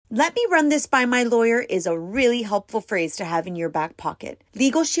Let me run this by my lawyer is a really helpful phrase to have in your back pocket.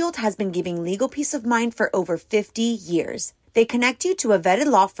 Legal Shield has been giving legal peace of mind for over 50 years. They connect you to a vetted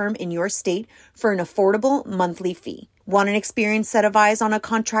law firm in your state for an affordable monthly fee. Want an experienced set of eyes on a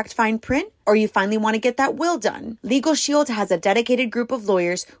contract fine print? Or you finally want to get that will done? Legal Shield has a dedicated group of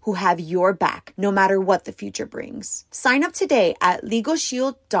lawyers who have your back, no matter what the future brings. Sign up today at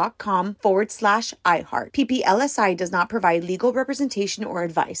LegalShield.com/iHeart. PPLSI does not provide legal representation or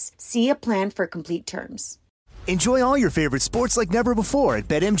advice. See a plan for complete terms. Enjoy all your favorite sports like never before at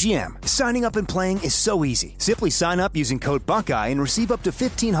BetMGM. Signing up and playing is so easy. Simply sign up using code Buckeye and receive up to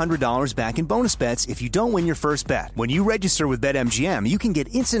 $1,500 back in bonus bets if you don't win your first bet. When you register with BetMGM, you can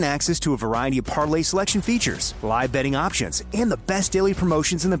get instant access to a variety of parlay selection features, live betting options, and the best daily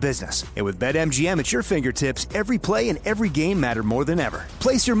promotions in the business. And with BetMGM at your fingertips, every play and every game matter more than ever.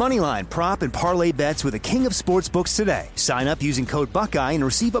 Place your moneyline, prop, and parlay bets with the king of sportsbooks today. Sign up using code Buckeye and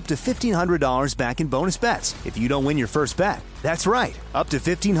receive up to $1,500 back in bonus bets if you don't win your first bet. That's right, up to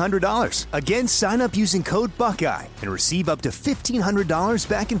 $1,500. Again, sign up using code Buckeye and receive up to $1,500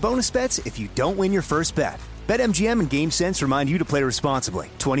 back in bonus bets if you don't win your first bet. BetMGM and GameSense remind you to play responsibly.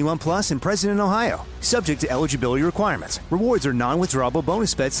 21 plus and present in Ohio. Subject to eligibility requirements. Rewards are non-withdrawable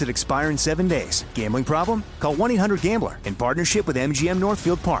bonus bets that expire in 7 days. Gambling problem? Call 1-800-GAMBLER in partnership with MGM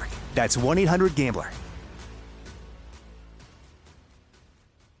Northfield Park. That's 1-800-GAMBLER.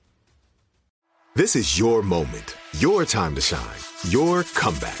 This is your moment, your time to shine, your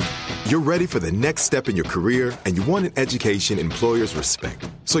comeback. You're ready for the next step in your career, and you want an education employers respect.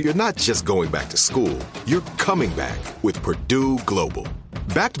 So you're not just going back to school, you're coming back with Purdue Global.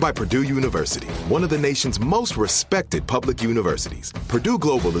 Backed by Purdue University, one of the nation's most respected public universities, Purdue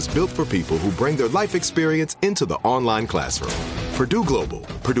Global is built for people who bring their life experience into the online classroom. Purdue Global,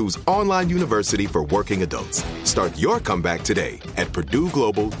 Purdue's online university for working adults. Start your comeback today at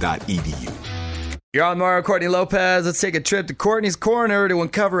purdueglobal.edu. You're on Mario Courtney Lopez. Let's take a trip to Courtney's Corner to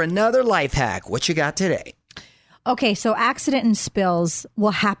uncover another life hack. What you got today? Okay, so accident and spills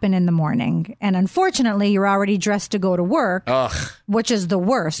will happen in the morning. And unfortunately, you're already dressed to go to work, which is the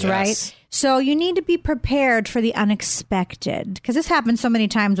worst, right? So you need to be prepared for the unexpected. Because this happens so many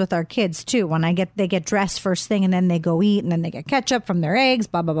times with our kids, too. When they get dressed first thing and then they go eat and then they get ketchup from their eggs,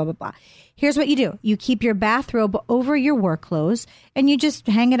 blah, blah, blah, blah, blah. Here's what you do. You keep your bathrobe over your work clothes and you just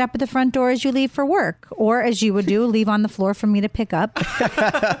hang it up at the front door as you leave for work. Or as you would do, leave on the floor for me to pick up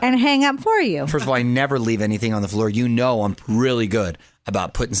and hang up for you. First of all, I never leave anything on the floor. You know I'm really good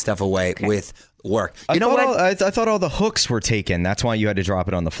about putting stuff away with work. I thought all the hooks were taken. That's why you had to drop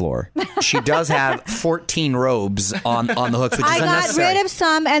it on the floor. She does have 14 robes on the hooks, which is unnecessary. I got rid of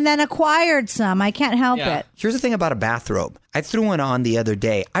some and then acquired some. I can't help it. Here's the thing about a bathrobe. I threw one on the other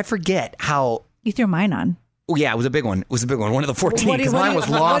day. I forget how... You threw mine on. Oh, yeah, it was a big one. It was a big one. One of the 14, because mine was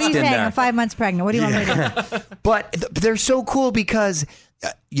lost in there. What are you saying? I'm 5 months pregnant. What do you want me to do? But they're so cool because...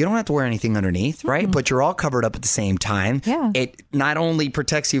 you don't have to wear anything underneath, right? Mm-hmm. But you're all covered up at the same time. Yeah. It not only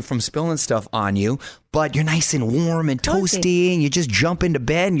protects you from spilling stuff on you, but you're nice and warm and toasty, and you just jump into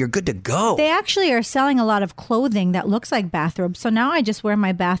bed and you're good to go. They actually are selling a lot of clothing that looks like bathrobes. So now I just wear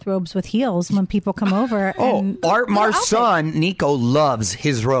my bathrobes with heels when people come over. Our son, Nico, loves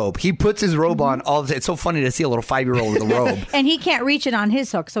his robe. He puts his robe on all the time. It's so funny to see a little 5-year-old with a robe. And he can't reach it on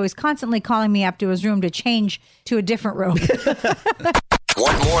his hook. So he's constantly calling me up to his room to change to a different robe.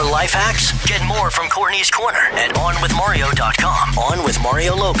 Want more life hacks? Get more from Courtney's Corner at OnWithMario.com. On with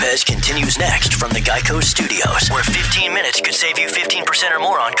Mario Lopez continues next from the Geico Studios, where 15 minutes could save you 15% or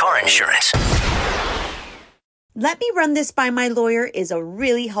more on car insurance. Let me run this by my lawyer is a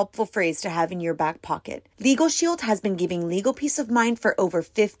really helpful phrase to have in your back pocket. Legal Shield has been giving legal peace of mind for over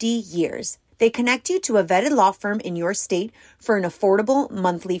 50 years. They connect you to a vetted law firm in your state for an affordable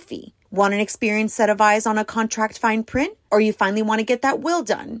monthly fee. Want an experienced set of eyes on a contract fine print? Or you finally want to get that will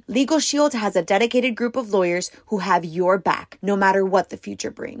done? Legal Shield has a dedicated group of lawyers who have your back, no matter what the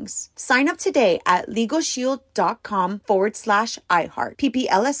future brings. Sign up today at LegalShield.com/iHeart.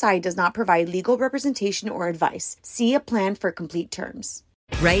 PPLSI does not provide legal representation or advice. See a plan for complete terms.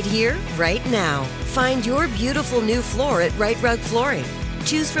 Right here, right now. Find your beautiful new floor at Right Rug Flooring.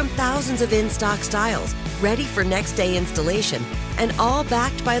 Choose from thousands of in-stock styles, ready for next day installation, and all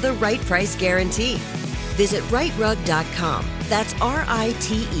backed by the right price guarantee. Visit rightrug.com. That's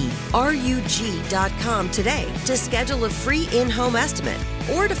RITERUG.com today to schedule a free in-home estimate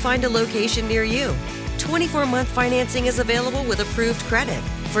or to find a location near you. 24-month financing is available with approved credit.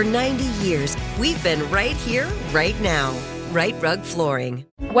 For 90 years, we've been right here, right now. Right Rug Flooring.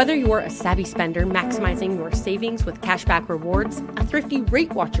 Whether you're a savvy spender maximizing your savings with cashback rewards, a thrifty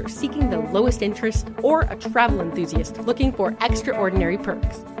rate watcher seeking the lowest interest, or a travel enthusiast looking for extraordinary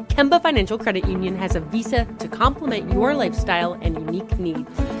perks, Kemba Financial Credit Union has a visa to complement your lifestyle and unique needs.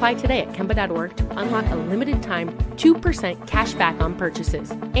 Apply today at Kemba.org to unlock a limited time 2% cash back on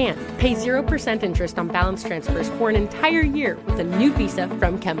purchases and pay 0% interest on balance transfers for an entire year with a new visa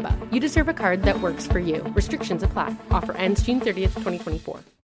from Kemba. You deserve a card that works for you. Restrictions apply. Offer ends June 30th, 2024.